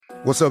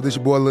What's up, this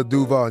your boy Lil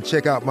Duval, and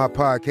check out my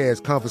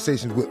podcast,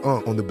 Conversations with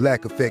Unc, on the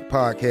Black Effect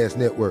Podcast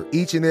Network.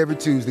 Each and every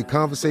Tuesday,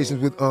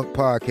 Conversations with Unc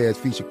podcast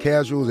feature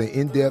casuals and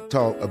in-depth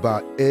talk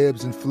about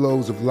ebbs and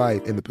flows of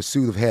life and the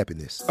pursuit of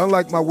happiness.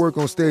 Unlike my work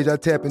on stage, I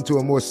tap into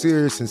a more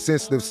serious and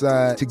sensitive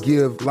side to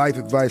give life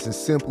advice and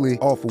simply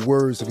offer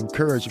words of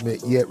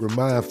encouragement, yet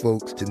remind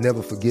folks to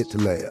never forget to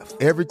laugh.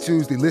 Every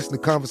Tuesday, listen to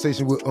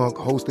Conversations with Unc,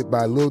 hosted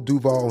by Lil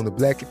Duval on the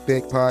Black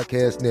Effect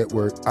Podcast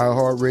Network,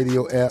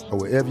 iHeartRadio app, or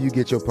wherever you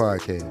get your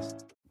podcasts.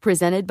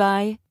 Presented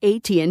by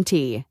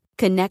AT&T.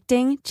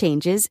 Connecting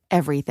changes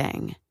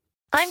everything.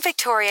 I'm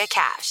Victoria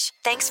Cash.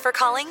 Thanks for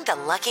calling the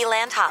Lucky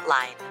Land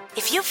Hotline.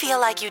 If you feel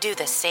like you do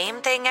the same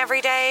thing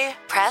every day,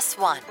 press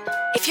 1.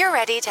 If you're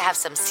ready to have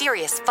some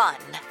serious fun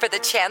for the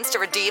chance to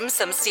redeem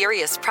some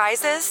serious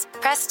prizes,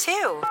 press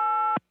 2.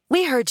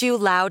 We heard you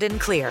loud and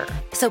clear.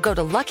 So go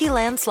to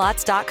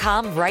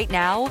LuckyLandSlots.com right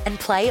now and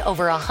play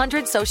over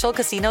 100 social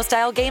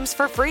casino-style games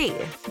for free.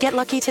 Get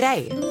lucky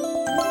today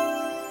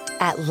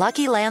at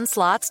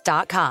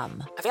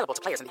LuckyLandSlots.com. Available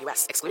to players in the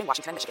U.S., excluding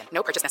Washington and Michigan.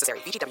 No purchase necessary.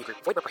 VGW Group.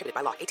 Void where prohibited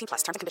by law. 18+.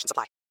 Terms and conditions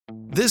apply.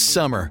 This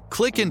summer,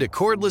 click into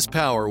cordless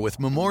power with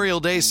Memorial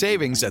Day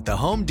savings at the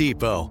Home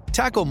Depot.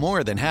 Tackle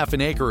more than half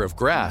an acre of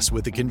grass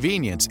with the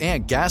convenience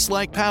and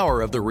gas-like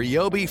power of the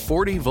Ryobi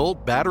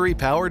 40-volt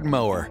battery-powered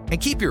mower. And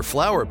keep your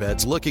flower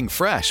beds looking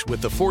fresh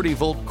with the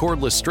 40-volt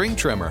cordless string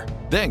trimmer.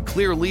 Then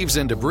clear leaves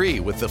and debris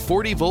with the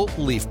 40-volt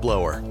leaf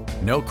blower.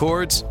 No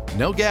cords,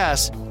 no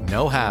gas,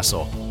 no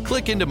hassle.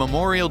 Click into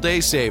Memorial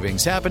Day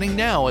savings happening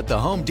now at the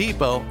Home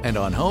Depot and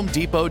on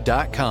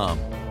HomeDepot.com.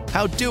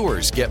 How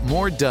doers get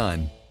more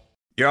done.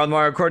 You're on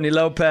Mario Courtney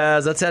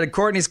Lopez. Let's head to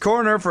Courtney's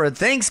Corner for a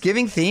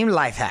Thanksgiving-themed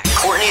life hack.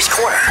 Courtney's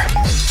Corner.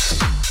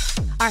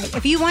 All right,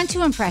 if you want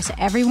to impress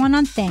everyone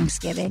on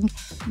Thanksgiving,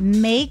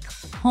 make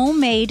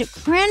homemade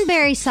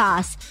cranberry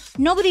sauce.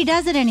 Nobody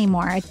does it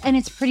anymore, and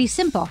it's pretty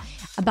simple.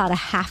 About a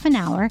half an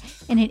hour,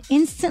 and it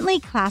instantly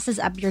classes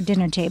up your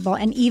dinner table.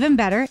 And even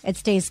better, it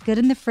stays good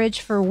in the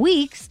fridge for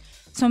weeks.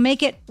 So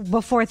make it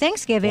before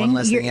Thanksgiving. One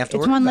less thing you have to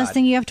worry It's one about. less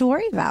thing you have to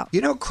worry about.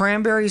 You know,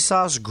 cranberry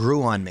sauce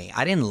grew on me.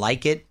 I didn't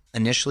like it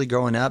initially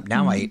growing up.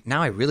 Now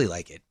I really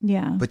like it.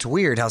 Yeah. But it's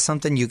weird how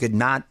something you could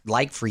not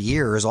like for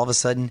years, all of a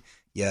sudden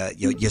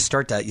you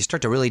start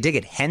to really dig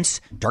it.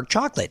 Hence dark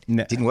chocolate.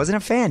 Wasn't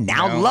a fan.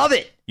 Now love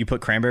it. You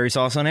put cranberry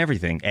sauce on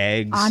everything.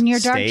 Eggs, On your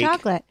dark steak,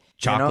 chocolate.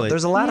 chocolate. You know,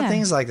 there's a lot of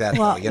things like that.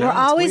 Well, though, we're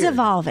always weird.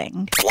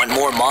 evolving. Want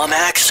more mom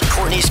hacks?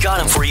 Courtney's got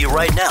them for you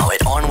right now at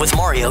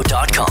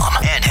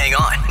OnWithMario.com. And hang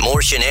on,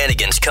 more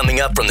shenanigans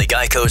coming up from the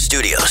Geico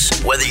Studios.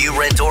 Whether you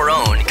rent or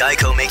own,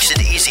 Geico makes it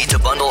easy to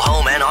bundle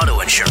home and auto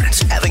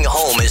insurance. Having a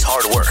home is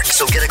hard work,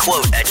 so get a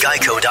quote at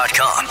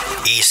Geico.com.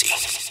 Easy.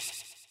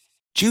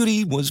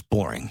 Judy was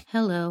boring.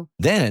 Hello.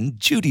 Then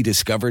Judy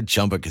discovered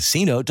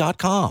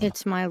ChumbaCasino.com.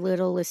 It's my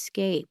little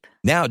escape.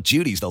 Now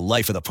Judy's the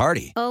life of the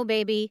party. Oh,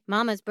 baby,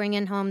 mama's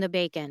bringing home the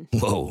bacon.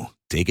 Whoa,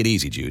 take it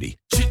easy, Judy.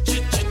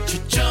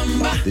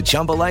 The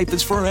Chumba life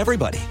is for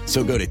everybody.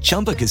 So go to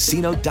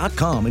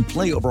ChumbaCasino.com and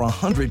play over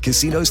 100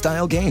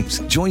 casino-style games.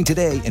 Join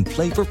today and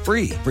play for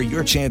free for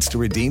your chance to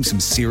redeem some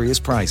serious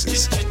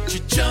prizes.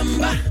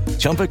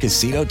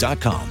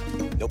 ChumbaCasino.com.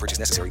 No purchase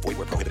necessary. Void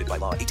where prohibited by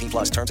law.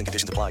 18+ terms and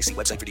conditions apply. See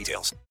website for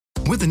details.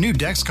 With the new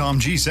Dexcom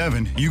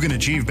G7, you can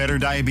achieve better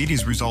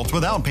diabetes results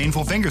without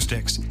painful finger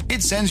sticks.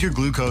 It sends your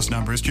glucose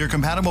numbers to your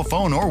compatible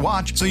phone or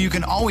watch so you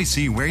can always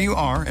see where you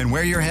are and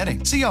where you're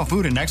heading. See how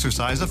food and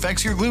exercise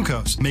affects your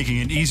glucose, making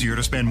it easier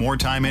to spend more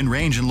time in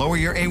range and lower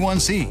your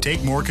A1C.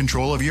 Take more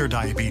control of your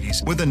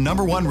diabetes with the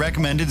 #1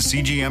 recommended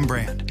CGM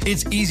brand.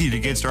 It's easy to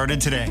get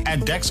started today at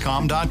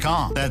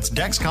Dexcom.com. That's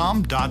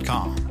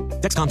Dexcom.com.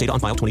 Dexcom data on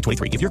file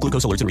 2023. If your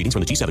glucose alerts and readings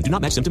from the G7 do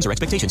not match symptoms or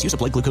expectations, use a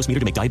blood glucose meter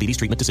to make diabetes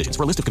treatment decisions.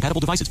 For a list of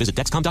compatible devices, visit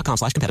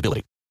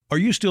Dexcom.com/compatibility. Are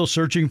you still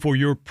searching for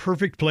your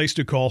perfect place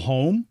to call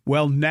home?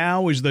 Well,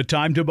 now is the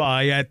time to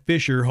buy at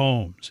Fisher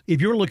Homes. If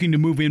you're looking to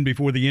move in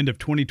before the end of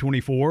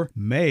 2024,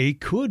 May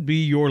could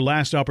be your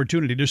last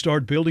opportunity to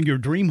start building your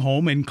dream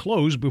home and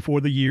close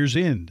before the year's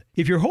end.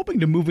 If you're hoping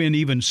to move in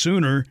even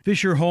sooner,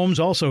 Fisher Homes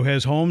also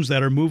has homes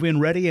that are move-in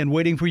ready and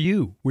waiting for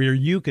you, where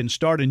you can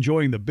start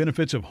enjoying the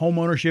benefits of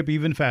homeownership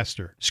even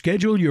faster.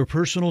 Schedule your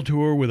personal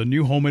tour with a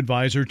new home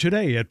advisor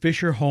today at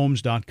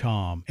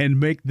FisherHomes.com and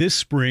make this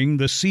spring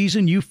the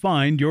season you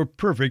find your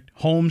perfect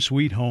home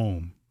sweet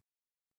home.